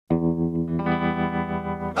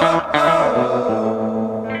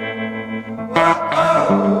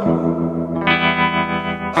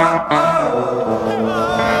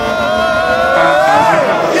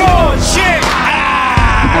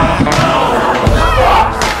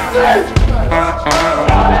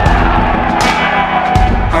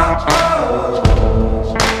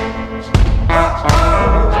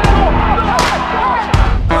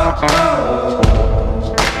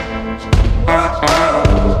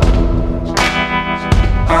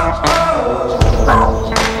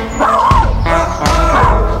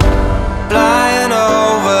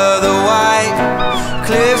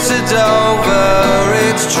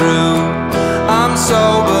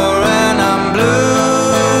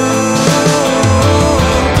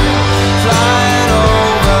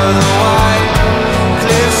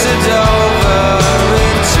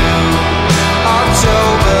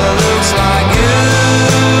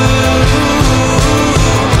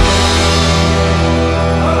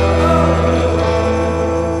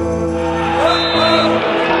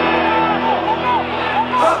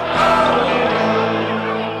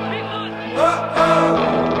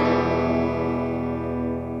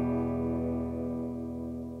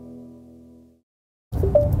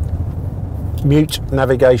Mute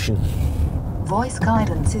navigation. Voice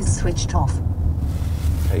guidance is switched off.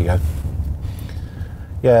 There you go.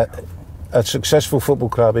 Yeah, a successful football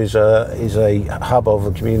club is a hub of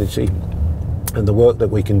a community, and the work that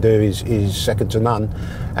we can do is second to none.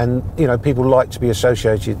 And you know, people like to be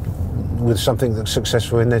associated with something that's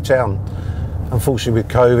successful in their town. Unfortunately, with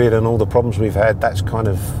COVID and all the problems we've had, that's kind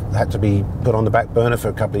of had to be put on the back burner for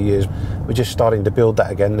a couple of years. We're just starting to build that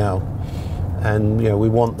again now. And you know, we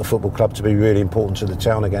want the football club to be really important to the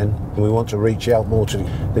town again. We want to reach out more to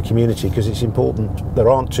the community because it's important. There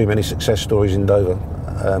aren't too many success stories in Dover.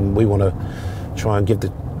 We want to try and give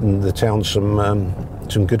the town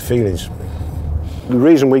some good feelings. The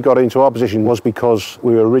reason we got into our position was because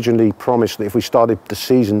we were originally promised that if we started the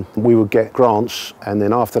season we would get grants, and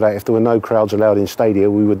then after that, if there were no crowds allowed in stadia,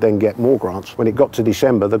 we would then get more grants. When it got to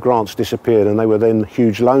December, the grants disappeared and they were then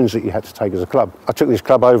huge loans that you had to take as a club. I took this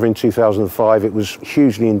club over in 2005. It was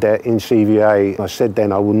hugely in debt in CVA. I said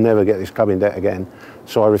then I will never get this club in debt again.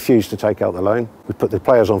 So I refused to take out the loan. We put the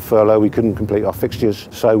players on furlough, we couldn't complete our fixtures,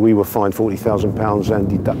 so we were fined £40,000 and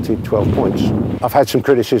deducted 12 points. I've had some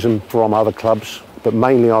criticism from other clubs, but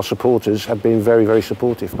mainly our supporters have been very, very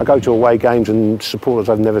supportive. I go to away games and supporters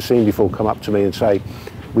I've never seen before come up to me and say,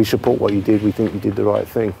 we support what you did, we think you did the right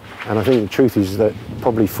thing. And I think the truth is that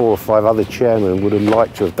probably 4 or 5 other chairmen would have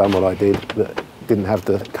liked to have done what I did, but didn't have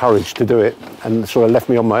the courage to do it and sort of left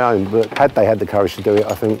me on my own. But had they had the courage to do it,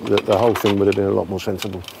 I think that the whole thing would have been a lot more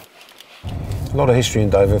sensible. A lot of history in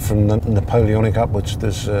Dover from Napoleonic upwards.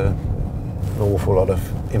 There's an awful lot of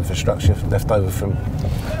infrastructure left over from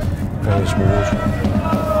various wars.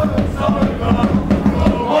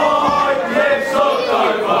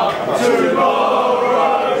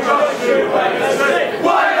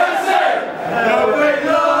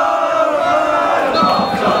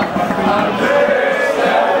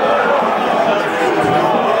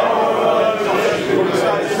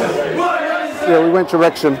 Yeah, we went to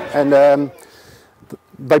Wrexham and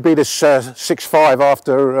they beat us 6-5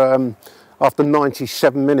 after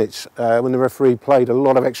 97 minutes when the referee played a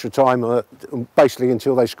lot of extra time, basically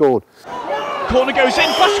until they scored. Corner goes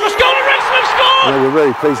in, flash for goal, and Wrexham have scored! Yeah, we're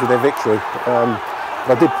really pleased with their victory.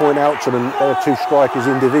 I did point out to them their 2 strikers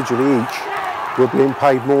individually each were being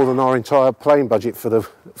paid more than our entire playing budget for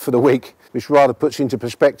the week, which rather puts into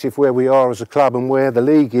perspective where we are as a club and where the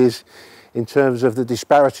league is in terms of the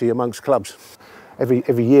disparity amongst clubs.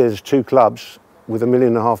 Every year there's 2 clubs with £1.5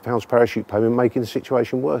 million parachute payment making the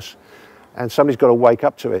situation worse. And somebody's got to wake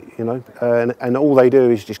up to it, you know, and all they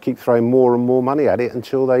do is just keep throwing more and more money at it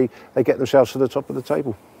until they get themselves to the top of the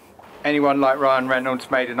table. Anyone like Ryan Reynolds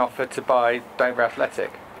made an offer to buy Dover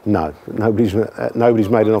Athletic? No, nobody's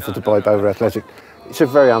made an offer to buy Dover Athletic. It's a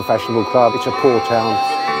very unfashionable club, it's a poor town.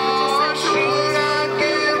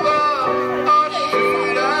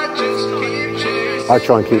 I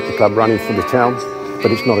try and keep the club running for the town,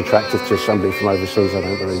 but it's not attractive to somebody from overseas, I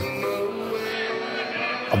don't believe.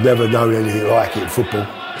 I've never known anything like it in football.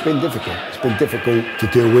 It's been difficult. It's been difficult to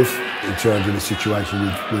deal with in terms of the situation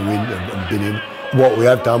we're in and been in. What we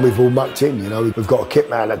have done, we've all mucked in, you know. We've got a kit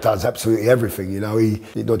man that does absolutely everything, you know. He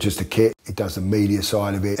not just the kit, he does the media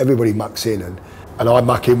side of it. Everybody mucks in and I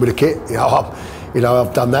muck in with the kit. You know,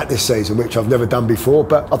 I've done that this season, which I've never done before.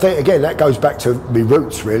 But I think, again, that goes back to my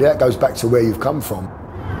roots, really. That goes back to where you've come from.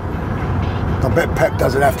 I bet Pep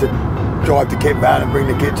doesn't have to drive the kit van and bring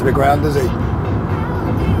the kit to the ground, does he?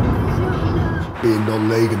 Being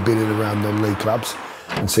non-league and being in around non-league clubs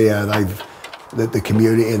and see how they've the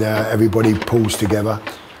community and everybody pulls together.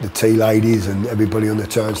 The tea ladies and everybody on the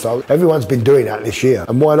turnstile. Everyone's been doing that this year.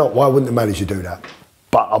 And why not? Why wouldn't the manager do that?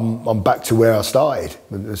 But I'm back to where I started.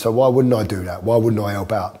 So why wouldn't I do that? Why wouldn't I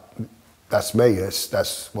help out? That's me.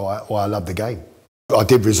 That's why I love the game. I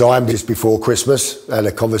did resign just before Christmas. I had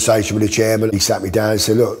a conversation with the chairman. He sat me down and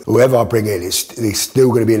said, look, whoever I bring in, it's still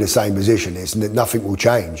going to be in the same position. Nothing will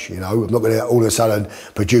change, you know. I'm not going to all of a sudden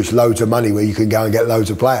produce loads of money where you can go and get loads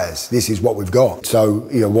of players. This is what we've got. So,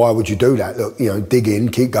 you know, why would you do that? Look, you know, dig in,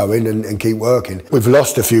 keep going and keep working. We've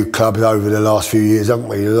lost a few clubs over the last few years, haven't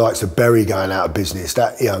we? The likes of Bury going out of business.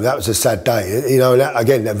 That, you know, that was a sad day. You know,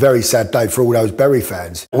 again, a very sad day for all those Bury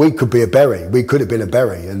fans. We could be a Bury. We could have been a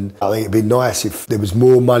Bury. And I think it'd be nice if there was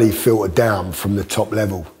more money filtered down from the top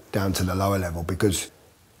level down to the lower level, because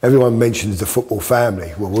everyone mentions the football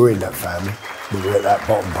family. Well, we're in that family. We're at that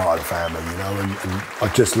bottom part of the family, you know, and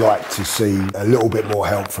I'd just like to see a little bit more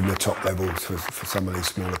help from the top levels for some of these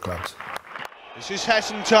smaller clubs. This is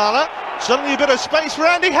Hessenthaler. Suddenly a bit of space for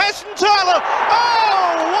Andy Hessenthaler.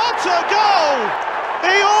 Oh, what a goal!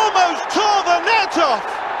 He almost tore the net off.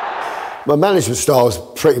 My management style is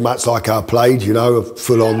pretty much like I played, you know,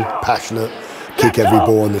 full-on, passionate, kick every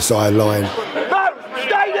ball on the sideline. No,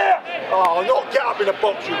 stay there! Oh, not get up in the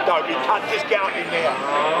box, you don't. You can't just get up in there.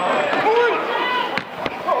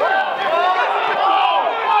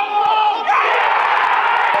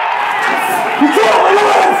 You can't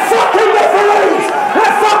rely on fucking referees!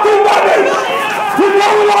 They're fucking rubbish! You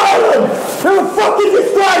don't rely on them! They're a fucking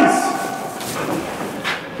disgrace!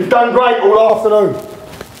 You've done great all afternoon.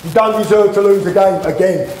 You don't deserve to lose the game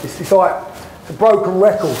again. It's like a broken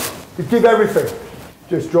record. You give everything.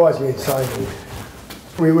 Just drives me insane.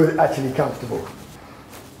 We were actually comfortable.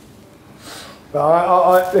 But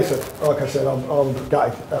I listen, like I said, I'm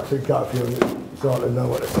gutted, absolutely gutted for you. It's hard to know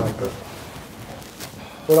what to say, but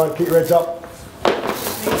well done, keep your heads up.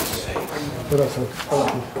 Well done, son.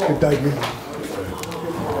 Good debut.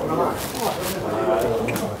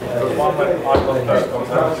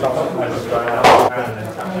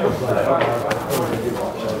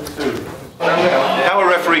 How a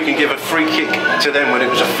referee can give a free kick to them when it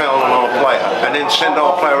was a foul on our player and then send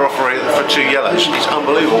our player off for 2 yellows is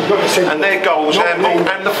unbelievable. And their goals and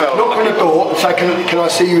the foul. Knock on the door and say, can I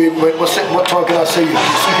see you in, what time can I see you? You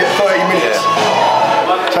get 30 minutes.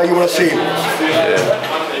 Yeah. So you want to see him?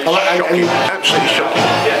 Yeah. Shocking. Absolutely shocking.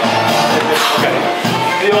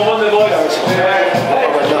 I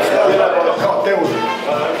can't deal with it.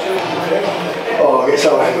 Oh, I get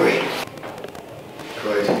so angry.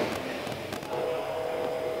 Crazy.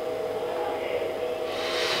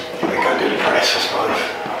 We go do the press, I suppose.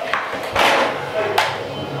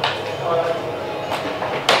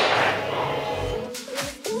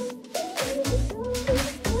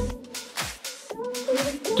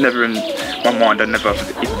 Never in my mind, I never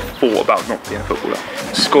even thought about not being a footballer.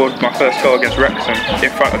 Scored my first goal against Wrexham in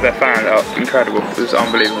front of their fan. That was incredible. It was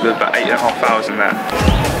unbelievable. There was about 8,500 there.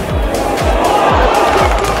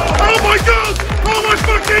 Oh my God! Oh my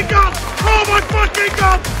fucking God! Oh my fucking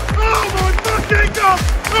God! Oh my fucking God!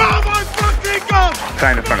 Oh my fucking God!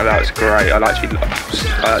 Playing in front of that was great. I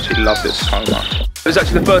actually loved it so much. It was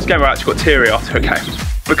actually the first game where I actually got teary after a game,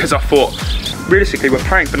 because I thought, realistically, we're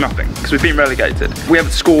playing for nothing because we've been relegated. We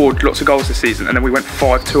haven't scored lots of goals this season, and then we went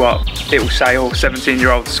 5-2 up. It will say, oh,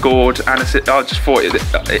 17-year-old scored, and I just thought, in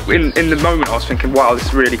the moment I was thinking, wow,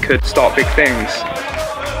 this really could start big things.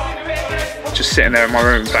 Just sitting there in my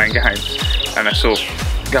room playing games, and I saw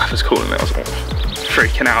Gaffer's calling me. I was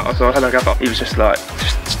freaking out. I was like, hello Gaffer. He was just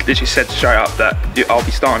literally said straight up that I'll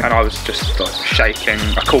be starting, and I was just like shaking.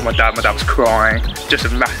 I called my dad was crying. Just a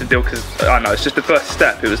massive deal, because I know it's just the first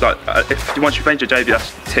step. It was like, once you've made your debut,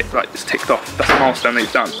 it's ticked off. That's a milestone that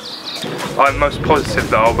you've done. I'm most positive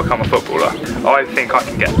that I'll become a footballer. I think I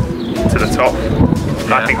can get to the top.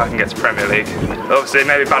 Yeah. I think I can get to Premier League. Obviously,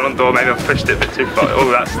 maybe Ballon d'Or, maybe I've pushed it a bit too far, all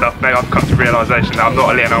that stuff. Maybe I've come to realisation that I'm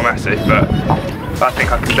not a Lionel Messi, but I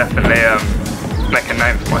think I can definitely make a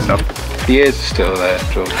name for myself. The ears are still there,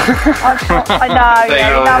 George. I know,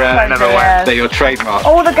 they're your trademark.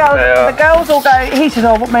 All the girls all go, he says,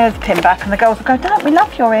 oh, what ears pin back, and the girls will go, don't we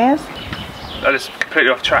love your ears? That is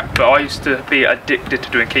completely off track, but I used to be addicted to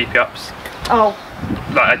doing keepy-ups. Oh.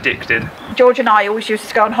 Like addicted. George and I always used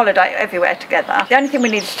to go on holiday everywhere together. The only thing we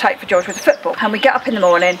needed to take for George was football. And we get up in the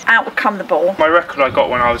morning, out would come the ball. My record I got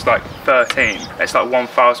when I was like 13, it's like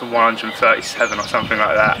 1,137 or something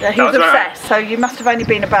like that. Yeah, he was obsessed, so you must have only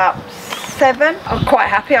been about 7. I was quite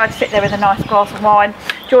happy. I'd sit there with a nice glass of wine.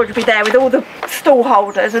 George would be there with all the stall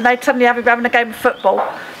holders, and they'd suddenly have him having a game of football.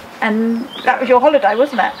 and that was your holiday,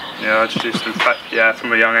 wasn't it? Yeah, I just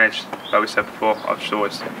from a young age, like we said before, I've just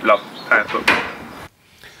always loved playing football.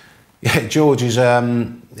 Yeah, George is,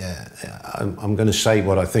 I'm going to say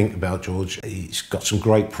what I think about George. He's got some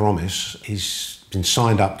great promise. He's been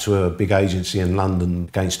signed up to a big agency in London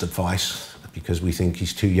against advice because we think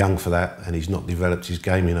he's too young for that and he's not developed his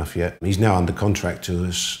game enough yet. He's now under contract to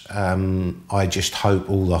us. I just hope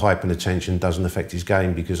all the hype and attention doesn't affect his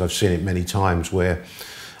game, because I've seen it many times where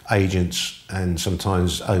agents and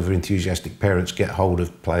sometimes over-enthusiastic parents get hold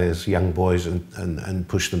of players, young boys, and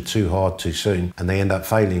push them too hard too soon, and they end up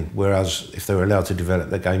failing. Whereas if they were allowed to develop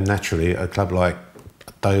their game naturally at a club like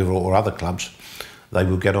Dover or other clubs, they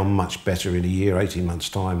will get on much better in a year, 18 months'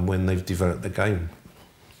 time when they've developed the game.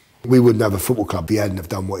 We wouldn't have a football club if he hadn't have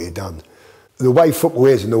done what he'd done. The way football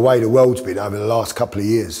is and the way the world's been over the last couple of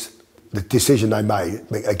years, the decision they made,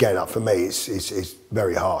 again, for me, it's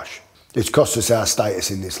very harsh. It's cost us our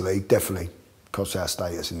status in this league, definitely cost our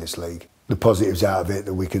status in this league. The positives out of it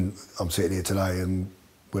that we can, I'm sitting here today and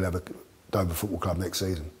we'll have a Dover Football Club next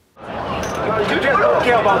season. Oh,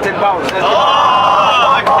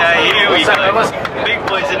 okay, here we go. Big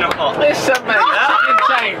boys in the pot. Listen, mate, that can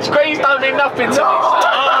change. Screens don't mean nothing to me.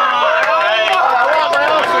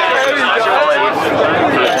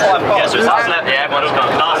 Guess who's left? Yeah, everyone's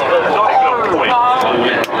gone. Last one.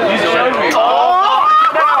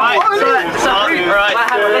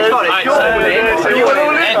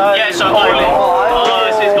 Yeah, so I'm all in. Oh,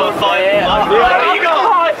 this has got 5. What do you got?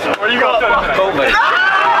 What do you got? Cool, mate.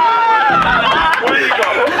 What do you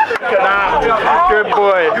got? Good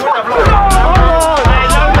boy.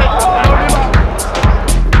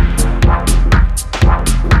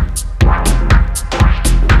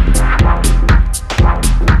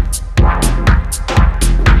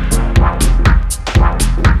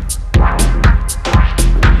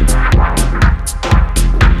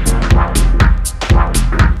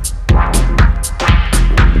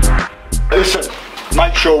 Listen,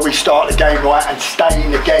 make sure we start the game right and stay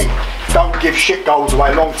in the game. Don't give shit goals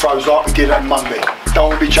away, long throws like we did on Monday. Don't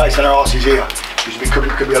want to be chasing our asses here, because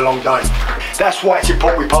it could be a long day. That's why it's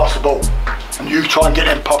important we pass the ball. And you try and get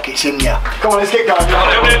them pockets in there. Come on, let's get going.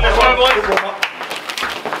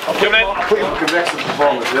 I'll put you in Wrexham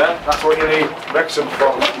performance, yeah? That's what you need, Wrexham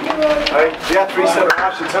performance. Hey, yeah, 3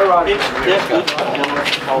 7.5, you turn around.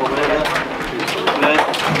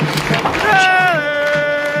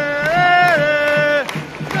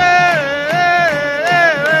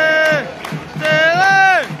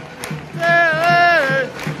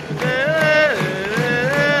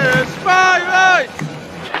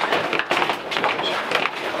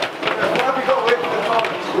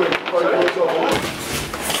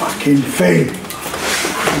 Fucking thing.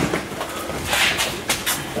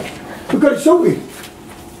 We've got it sorted.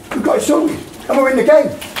 We've got it sorted. And we're in the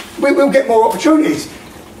game. We'll get more opportunities.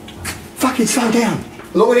 Fucking slow down.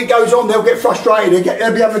 The longer it goes on, they'll get frustrated.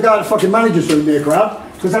 They'll be having to go to the fucking manager's room, their crowd,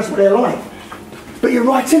 because that's what they're like. But you're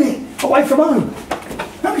right, innit? Away from home.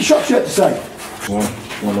 How many shots you had to say?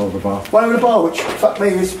 One over the bar. One over the bar, which, fuck me,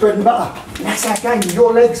 is bread and butter. And that's our game.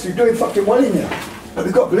 Your legs, you're doing fucking well in there. But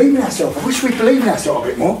we've got to believe in ourselves. I wish we believed in ourselves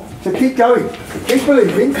a bit more. So keep going. Keep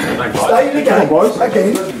believing. Stay in the game, boys.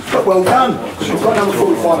 Again. But well done. We've got another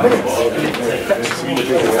 45 minutes.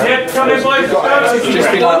 Yeah, come in, boys. Just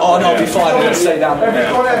be like, oh no, I'll be 5 minutes, stay down. Come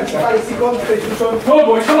on,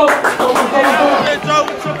 boys, come on.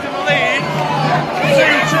 Dover took in the lead.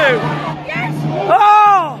 2-2. Yes.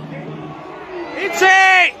 Oh! It's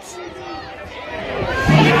it!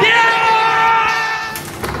 Yeah!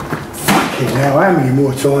 Now, how many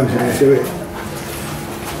more times are they do it?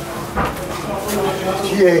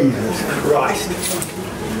 Jesus Christ.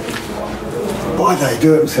 Why do they do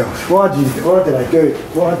it themselves? Why do they do it?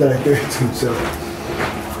 Why do they do it to themselves?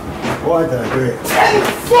 Why do they do it? 10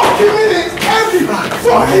 fucking minutes every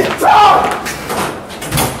fucking time!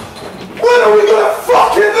 When are we gonna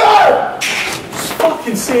fucking know? Just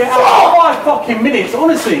fucking see it out. 5 fucking minutes,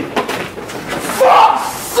 honestly. Fuck's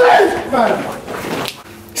sake, man!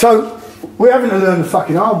 So, we're having to learn the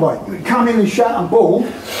fucking hard way. You come in and shout and ball,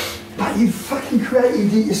 but you fucking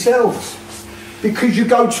created it yourselves. Because you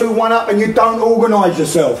go 2-1 up and you don't organise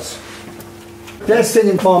yourselves. They're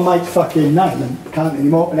singing my mate's fucking name and counting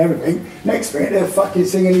him up and everything. Next minute they're fucking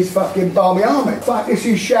singing his fucking balmy army. Fuck, this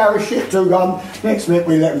is shower shit 2-1. Next minute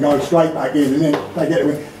we let them go straight back in and then they get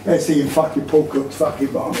away. They're singing fucking Paul Cook's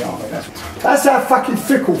fucking balmy army. That's how fucking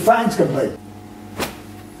fickle fans can be.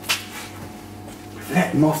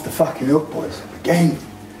 Let them off the fucking hook, boys. Again.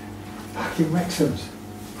 Fucking Wrexham's.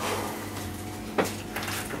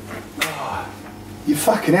 Oh, your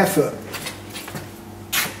fucking effort.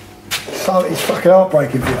 So it's fucking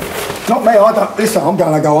heartbreaking for you. Not me, I don't, listen, I'm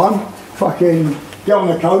going to go home, fucking get on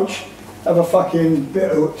the coach, have a fucking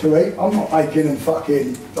bit to eat. I'm not making them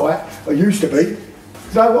fucking like I used to be. You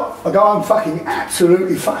know what? I go home fucking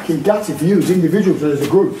absolutely fucking gutted for you as individuals and as a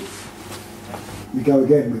group. We go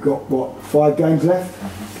again, we've got what, 5 games left?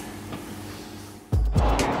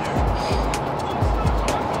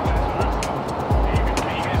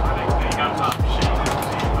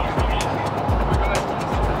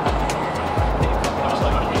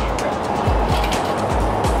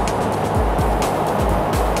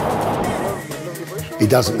 He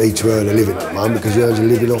doesn't need to earn a living at the moment because he earns a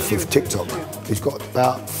living off of TikTok. He's got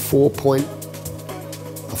about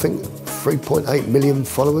 3.8 million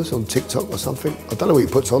followers on TikTok or something. I don't know what he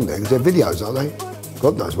puts on there because they're videos, aren't they?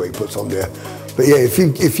 God knows what he puts on there. But yeah, if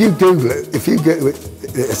you Google it, if you get it,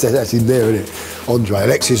 that's in there, isn't it? Andre,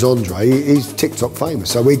 Alexis Andre, he's TikTok famous,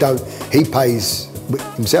 so he pays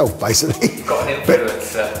himself basically. Got an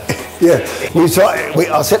influencer. Yeah,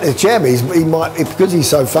 I said to the chairman, he might, because he's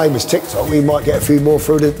so famous TikTok, we might get a few more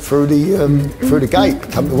through the gate.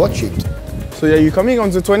 Come to watch him. So yeah, you're coming on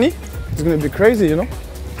the 20th. It's gonna be crazy, you know.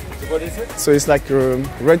 What is it? So it's like a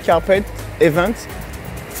red carpet event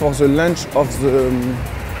for the launch of the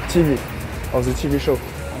TV show.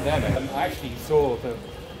 And then I actually saw the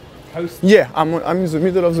poster. Yeah, I'm in the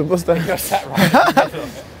middle of the poster. You're sat right.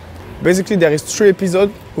 Basically, there is 3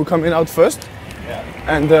 episodes who coming out first. Yeah.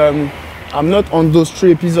 And I'm not on those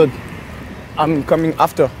 3 episodes. I'm coming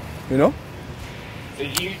after, you know? So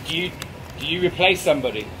do you replace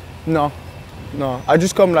somebody? No. I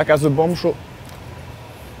just come like as a bomb show.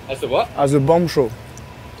 As the what? As a bomb show.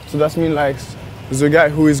 So that means like the guy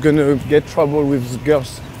who is gonna get trouble with the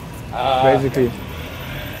girls, basically. Okay.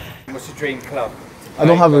 What's your dream club? I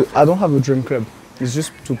don't have a dream club. It's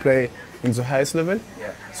just to play in the highest level.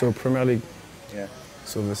 Yeah. So Premier League. Yeah.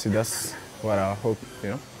 So obviously that's what I hope, you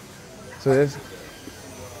know. So yes.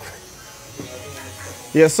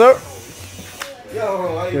 Yes, sir.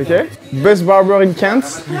 You okay? Best barber in Kent.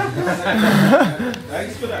 Thanks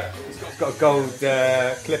for that. It's got a gold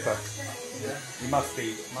clipper. Yeah. You must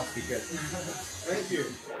be good. Thank you.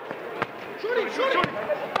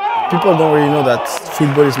 People don't really know that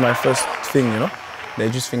football is my first thing, you know. They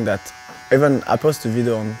just think that. Even I posted a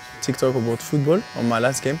video on TikTok about football on my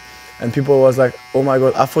last game, and people was like, "Oh my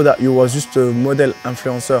God, I thought that you was just a model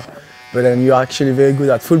influencer, but then you're actually very good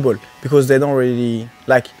at football," because they don't really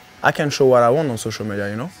like. I can show what I want on social media,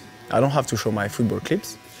 you know. I don't have to show my football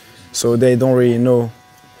clips, so they don't really know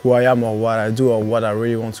who I am or what I do or what I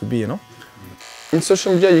really want to be, you know. In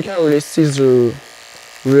social media, you can't really see the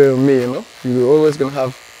real me, you know. You're always gonna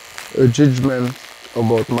have a judgment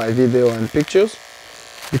about my video and pictures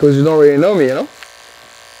because you don't really know me, you know.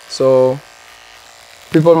 So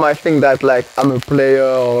people might think that like I'm a player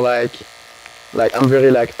or like I'm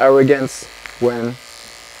very like arrogant when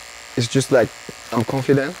it's just like I'm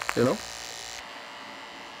confident, you know.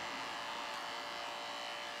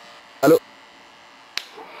 Hello.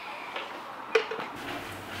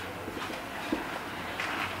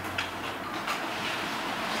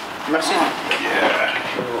 Merci. Yeah.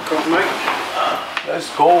 Welcome, mate. Let's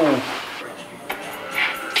go.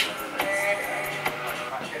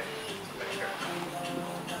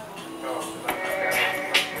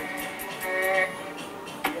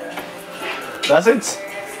 That's it.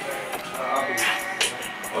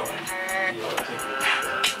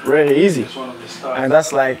 Really easy. And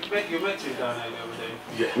that's like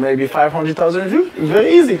maybe 500,000 views.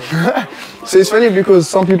 Very easy. So it's funny because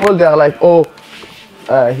some people they're like, oh,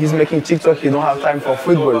 he's making TikTok, he don't have time for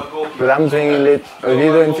football. But I'm doing a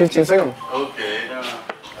video in 15 seconds. You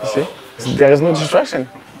see? There is no distraction.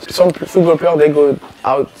 Some football players, they go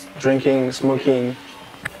out drinking, smoking,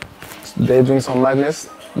 they're doing some madness,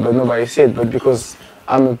 but nobody see it. But because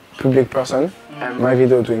I'm a public person, and my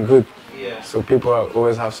video is doing good, so people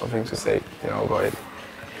always have something to say, you know, about it.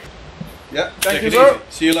 Yeah, thank you, sir.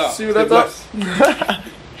 See you later. See you later.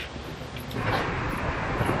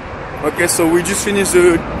 Okay, so we just finished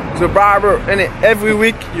the barber, and every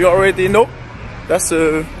week you already know that's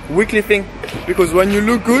a weekly thing, because when you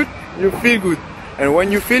look good, you feel good, and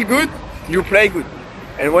when you feel good, you play good,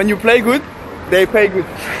 and when you play good, they pay good.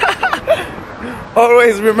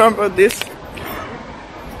 Always remember this.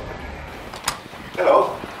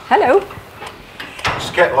 Hello. Hello. Is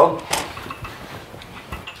the kettle on?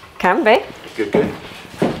 Can be. Good.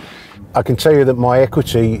 I can tell you that my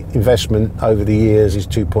equity investment over the years is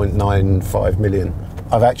 2.95 million.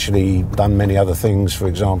 I've actually done many other things. For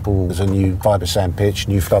example, there's a new fibre sand pitch,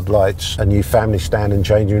 new floodlights, a new family stand and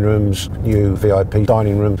changing rooms, new VIP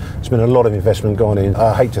dining room. There's been a lot of investment gone in.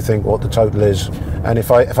 I hate to think what the total is, and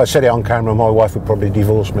if I said it on camera, my wife would probably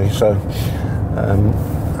divorce me. So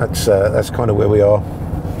that's kind of where we are.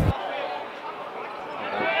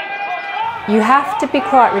 You have to be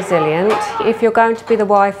quite resilient if you're going to be the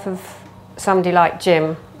wife of somebody like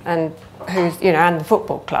Jim and and the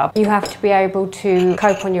football club. You have to be able to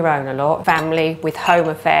cope on your own a lot, family, with home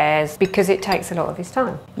affairs, because it takes a lot of his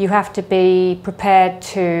time. You have to be prepared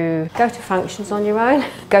to go to functions on your own,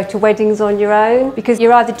 go to weddings on your own, because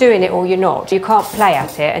you're either doing it or you're not. You can't play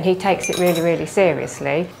at it, and he takes it really, really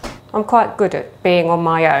seriously. I'm quite good at being on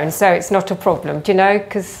my own, so it's not a problem, do you know,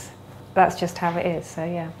 because that's just how it is, so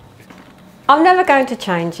yeah. I'm never going to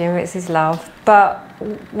change him, it's his love, but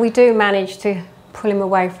we do manage to pull him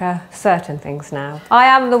away for certain things now. I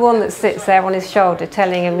am the one that sits there on his shoulder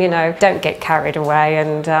telling him, don't get carried away,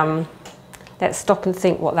 and let's stop and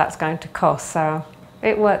think what that's going to cost, so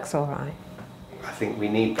it works all right. I think we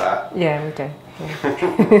need that. Yeah, we do.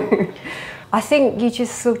 Yeah. I think you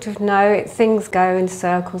just sort of know things go in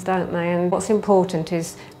circles, don't they? And what's important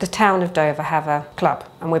is the town of Dover have a club,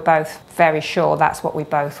 and we're both very sure that's what we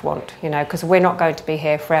both want, because we're not going to be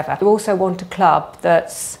here forever. We also want a club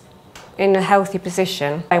that's in a healthy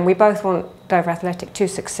position, and we both want Dover Athletic to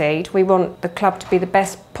succeed. We want the club to be the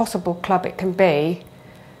best possible club it can be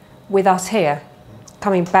with us here,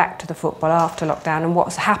 coming back to the football after lockdown, and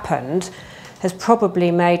what's happened has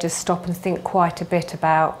probably made us stop and think quite a bit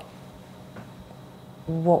about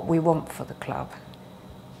what we want for the club.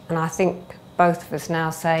 And I think both of us now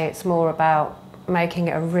say it's more about making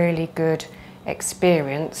it a really good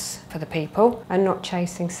experience for the people and not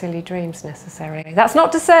chasing silly dreams necessarily. That's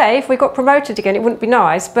not to say if we got promoted again it wouldn't be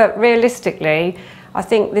nice, but realistically I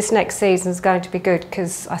think this next season is going to be good,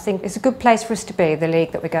 because I think it's a good place for us to be, the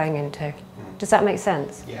league that we're going into. Does that make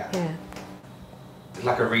sense? Yeah. It's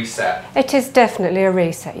like a reset. It is definitely a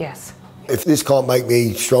reset, yes. If this can't make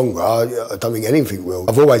me stronger, I don't think anything will.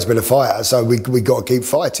 I've always been a fighter, so we got to keep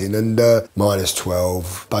fighting. And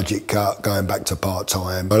 -12, budget cut, going back to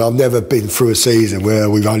part-time. And I've never been through a season where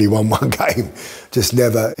we've only won one game. Just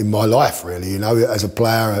never in my life, really, as a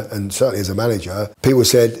player and certainly as a manager. People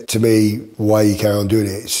said to me, why you carry on doing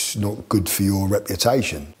it, it's not good for your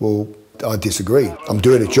reputation. Well, I disagree. I'm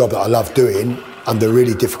doing a job that I love doing under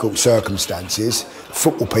really difficult circumstances.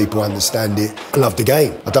 Football people understand it. I love the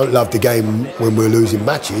game. I don't love the game when we're losing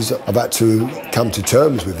matches. I've had to come to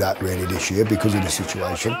terms with that really this year because of the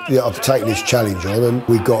situation. Yeah, I've taken this challenge on, and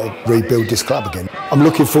we've got to rebuild this club again. I'm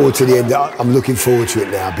looking forward to the end. I'm looking forward to it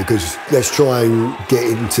now, because let's try and get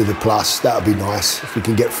into the plus. That would be nice. If we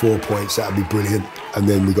can get 4 points, that would be brilliant. And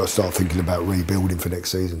then we've got to start thinking about rebuilding for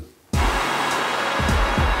next season.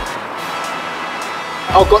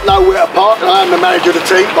 I've got nowhere to park, and I am the manager of the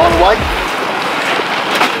team, by the way.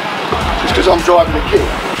 Just because I'm driving the kit.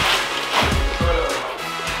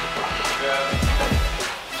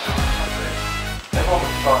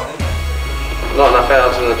 Not enough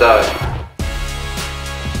hours in the day.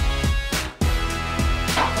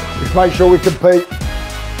 Just make sure we compete.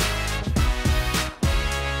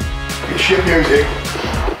 Get shit music.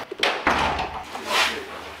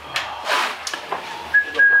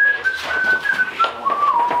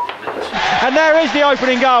 And there is the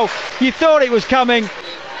opening goal. You thought it was coming,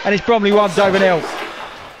 and it's Bromley 1, Dover 0.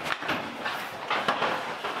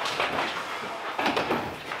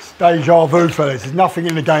 It's deja vu, fellas. There's nothing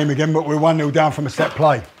in the game again, but we're 1-0 down from a set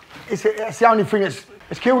play. It's the only thing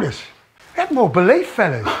that's killed us. We have more belief,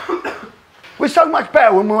 fellas. We're so much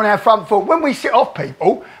better when we're on our front foot. When we sit off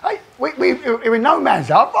people, we're in no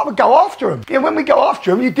man's up. I would go after them. Yeah, when we go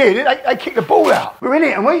after them, you did it. They kick the ball out. We're in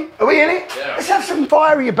it, aren't we? Are we in it? Yeah. Let's have some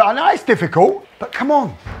fire about. I know it's difficult, but come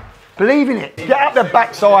on, believe in it. Get out their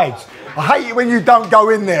backsides. I hate it when you don't go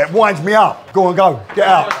in there. It winds me up. Go on, go. Get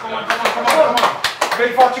out. Come on.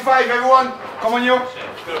 Ready 45, everyone. Come on, you.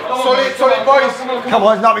 Solid, boys. Come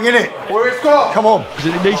on, there's nothing in it. Where it's got. Come on. Because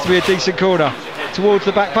it needs to be a decent corner. Towards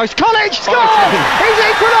the back post. College scored! He's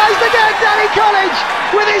equalised again, Danny College,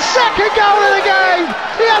 with his second goal of the game.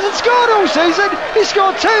 He hasn't scored all season. He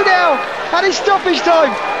scored 2 now, and his stoppage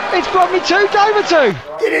time. It's Bromley 2, Dover 2.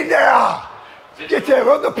 Get in there! Get there,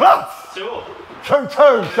 we're on the plus.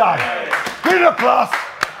 2-2, son. Get in the plus.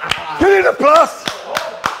 Get in the plus.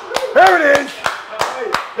 There it is.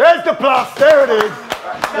 There's the plus. There it is.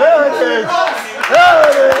 There it is. There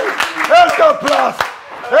it is. There's the plus.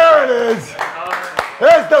 There it is.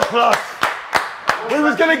 There's the plus. We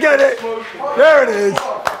was going to get it. There it is.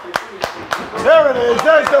 There it is.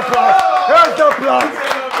 There's the plus. There's the plus.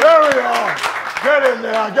 There we are. Get in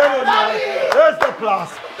there, get in there. There's the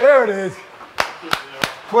plus. There it is.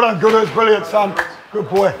 Well done, Gunners. Brilliant, son. Good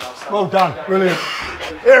boy. Well done. Brilliant.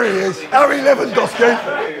 Here he is. Harry Lewandowski.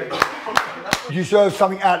 You deserve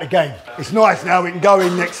something out of the game. It's nice now. We can go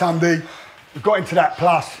in next Sunday. We've got into that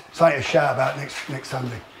plus. Something to shout about next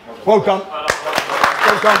Sunday. Well done.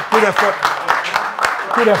 Well done. Good effort.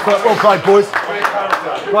 Good effort. Well played, boys.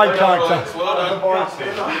 Great character.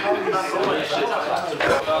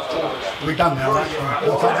 We're done now, right?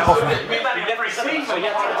 We'll take that off now.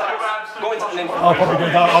 I'll probably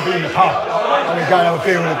go down. I'll be in the pub. I'm going to go and have a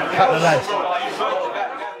beer with a couple of lads.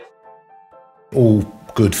 All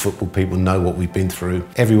good football people know what we've been through.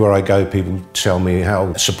 Everywhere I go, people tell me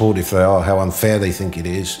how supportive they are, how unfair they think it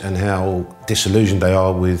is, and how disillusioned they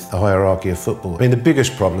are with the hierarchy of football. I mean, the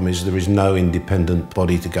biggest problem is there is no independent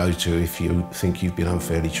body to go to if you think you've been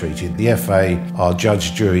unfairly treated. The FA are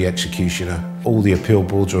judge, jury, executioner. All the appeal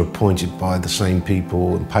boards are appointed by the same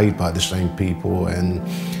people and paid by the same people, and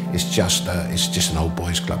it's just an old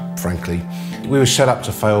boys club, frankly. We were set up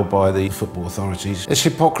to fail by the football authorities. There's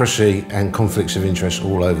hypocrisy and conflicts of interest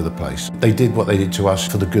all over the place. They did what they did to us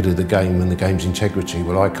for the good of the game and the game's integrity.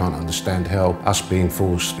 Well, I can't understand how us being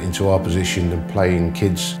forced into our position and playing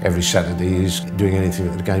kids every Saturday is doing anything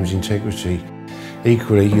with the game's integrity.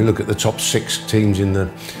 Equally, you look at the top 6 teams in the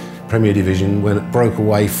Premier Division. When it broke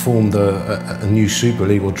away, formed a new Super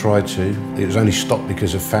League, or tried to. It was only stopped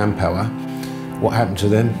because of fan power. What happened to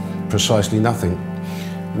them? Precisely nothing.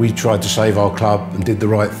 We tried to save our club and did the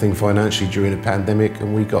right thing financially during a pandemic,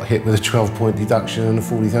 and we got hit with a 12-point deduction and a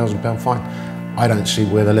 £40,000 fine. I don't see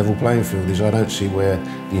where the level playing field is. I don't see where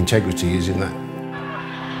the integrity is in that.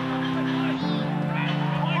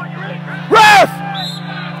 Ref!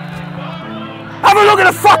 Have a look at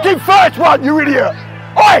the fucking first one, you idiot!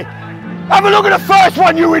 Oi! Have a look at the first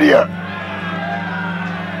one, you idiot!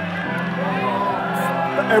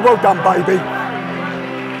 Hey, well done, baby.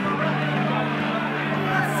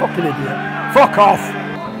 Fucking idiot. Fuck off.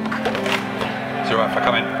 It's all right if I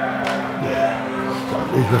come in? Yeah.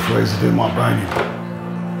 These referees are doing my brain in.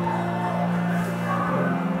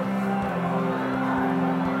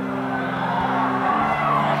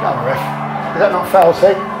 Come on, ref. Is that not foul, see?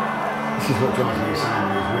 This is what drives me insane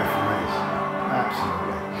with these referees.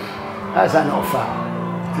 Absolutely. How's that not a foul?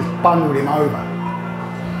 Just bundled him over.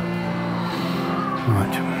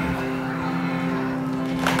 Right.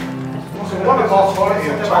 One of our quality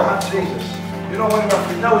of time, Jesus. You know when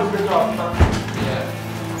we know he's been off.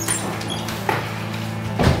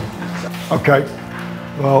 Okay.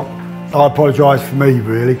 Well, I apologise for me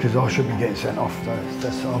really, because I should be getting sent off.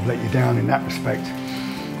 I've let you down in that respect.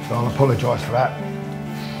 So I'll apologise for that.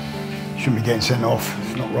 Shouldn't be getting sent off.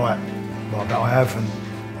 It's not right. Like that I have, and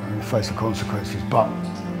I'm going to face the consequences. But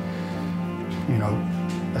you know,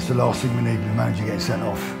 that's the last thing we need. The manager getting sent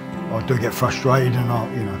off. I do get frustrated, and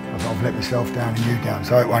I've let myself down and you down,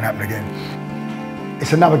 so it won't happen again.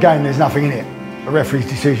 It's another game, there's nothing in it. A referee's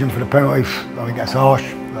decision for the penalty, I think that's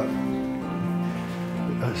harsh, but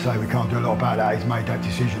as I say, we can't do a lot about that. He's made that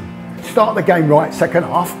decision. Start the game right, second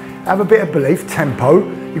half, have a bit of belief, tempo.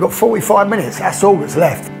 You've got 45 minutes, that's all that's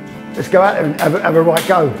left. Let's go out there and have a right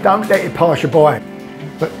go. Don't let it pass you by.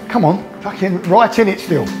 But come on, fucking right in it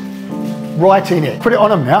still. Right in it. Put it on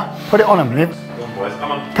them now, put it on them, Liv. Boys,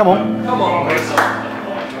 come on. Come on. Come on, boys. Is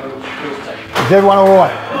everyone all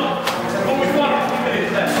right?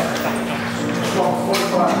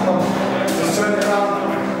 Just turn it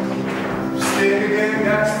around. Stay in the game,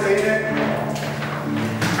 guys. Stay in it.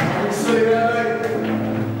 Stay there, mate.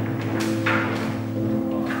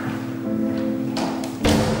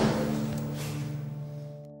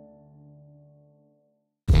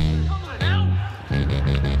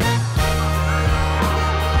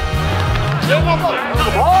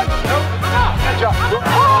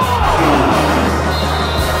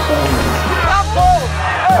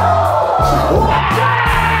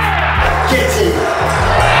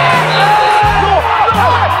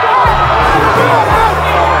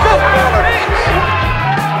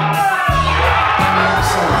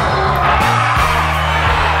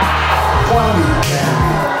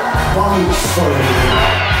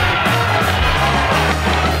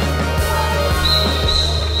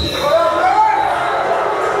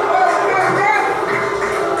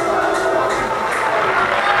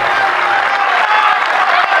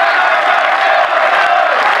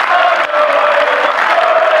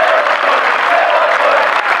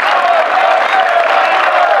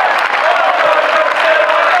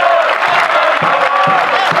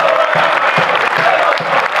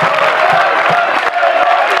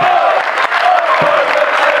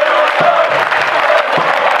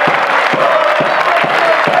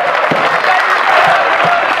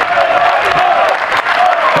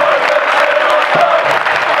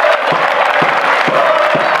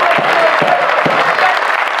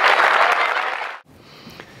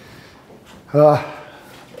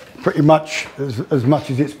 Pretty much as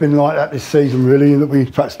much as it's been like that this season, really, that we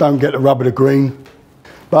perhaps don't get the rub of the green.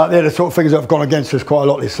 But they're the sort of things that have gone against us quite a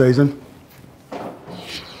lot this season.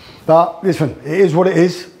 But listen, it is what it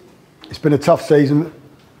is. It's been a tough season.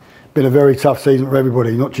 Been a very tough season for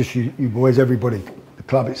everybody, not just you boys, everybody, the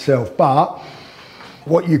club itself. But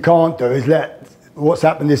what you can't do is let what's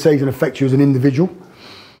happened this season affect you as an individual.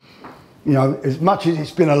 You know, as much as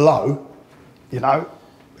it's been a low, you know,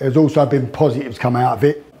 there's also been positives come out of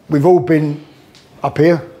it. We've all been up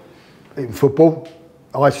here in football.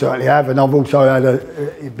 I certainly have, and I've also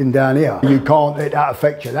had been down here. You can't let that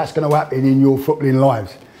affect you. That's going to happen in your footballing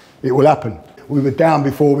lives. It will happen. We were down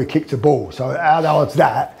before we kicked the ball, so how hard's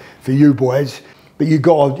that for you boys? But you've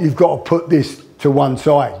got to put this to one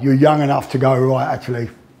side. You're young enough to go, right, actually.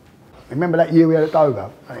 Remember that year we had at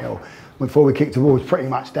Dover? You know, before we kicked the ball, it was pretty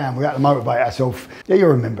much down. We had to motivate ourselves. Yeah, you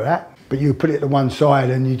remember that. But you put it to one side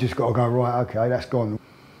and you just got to go, right, okay, that's gone.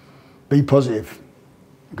 Be positive,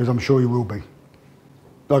 because I'm sure you will be.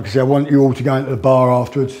 Like I said, I want you all to go into the bar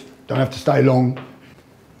afterwards. Don't have to stay long.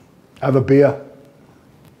 Have a beer,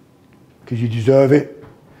 because you deserve it.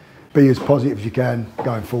 Be as positive as you can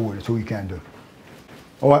going forward. That's all you can do.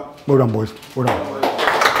 All right, well done, boys. Well done.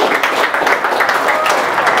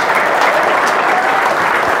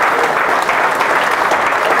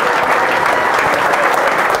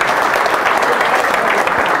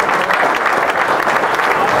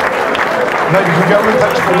 Ladies and gentlemen,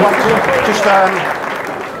 thanks for watching. Just a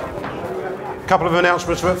couple of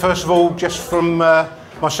announcements. But first of all, just from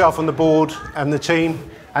myself and the board and the team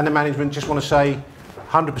and the management, just want to say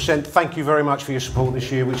 100% thank you very much for your support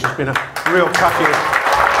this year, which has been a real tough year.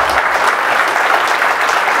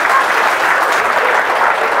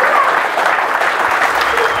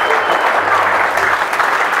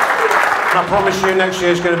 I promise you next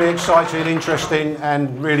year is going to be exciting, interesting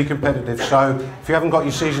and really competitive. So if you haven't got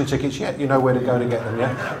your season tickets yet, you know where to go to get them,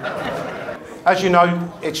 yeah? As you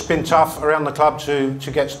know, it's been tough around the club to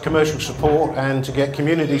get commercial support and to get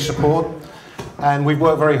community support. And we've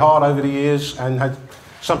worked very hard over the years and had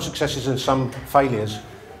some successes and some failures.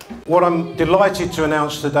 What I'm delighted to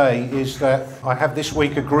announce today is that I have this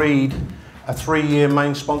week agreed a 3-year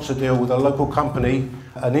main sponsor deal with a local company,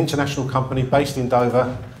 an international company based in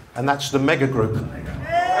Dover, and that's the Mega Group.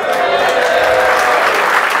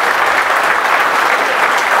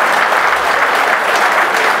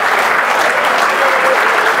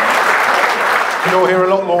 You'll hear a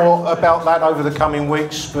lot more about that over the coming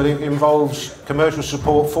weeks, but it involves commercial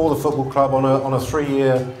support for the football club on a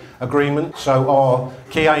 3-year agreement. So our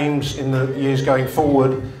key aims in the years going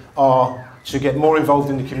forward are to get more involved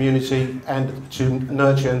in the community and to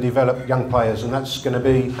nurture and develop young players, and that's going to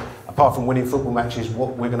be, apart from winning football matches,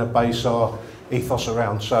 what we're going to base our ethos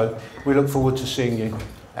around. So we look forward to seeing you,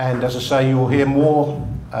 and as I say, you will hear more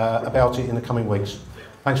about it in the coming weeks.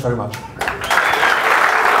 Thanks very much.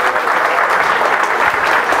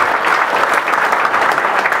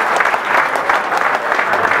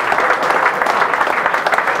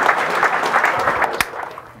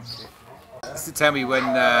 Tell me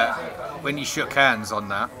when you shook hands on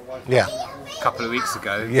that. Yeah. A couple of weeks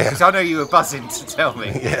ago. Yeah. Because I know you were buzzing to tell me.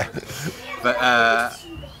 Yeah. But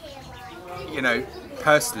you know,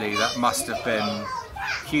 personally, that must have been a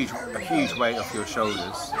huge weight off your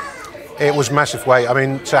shoulders. It was massive weight. I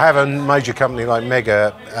mean, to have a major company like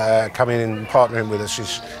Mega come in and partnering with us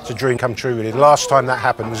is a dream come true, really. The last time that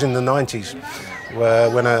happened was in the 90s.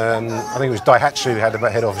 When I think it was Daihatsu had a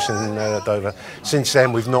head office in Dover. Since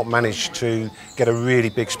then, we've not managed to get a really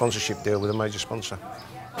big sponsorship deal with a major sponsor.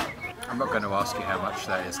 I'm not going to ask you how much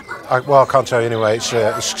that is. Well, I can't tell you anyway.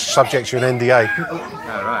 It's subject to an NDA. Oh,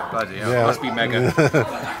 right, bloody hell. Yeah. It must be Mega.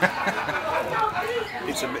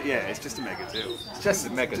 It's just a mega deal. It's just a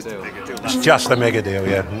mega deal. It's just a mega deal,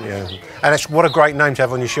 yeah. And it's what a great name to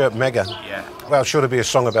have on your shirt, Mega. Yeah. Well, sure to be a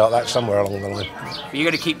song about that somewhere along the line. But you're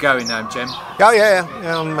going to keep going now, Jim? Oh yeah.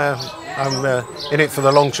 I'm in it for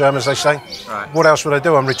the long term, as they say. Right. What else would I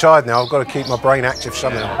do? I'm retired now. I've got to keep my brain active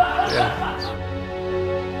somehow. Yeah.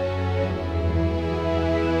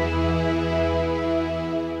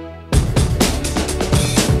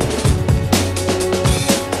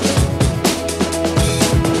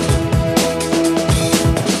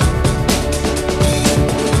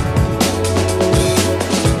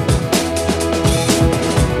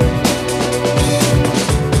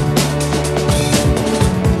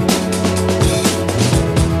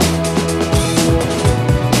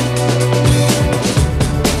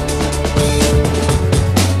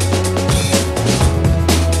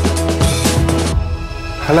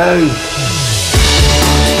 Hello.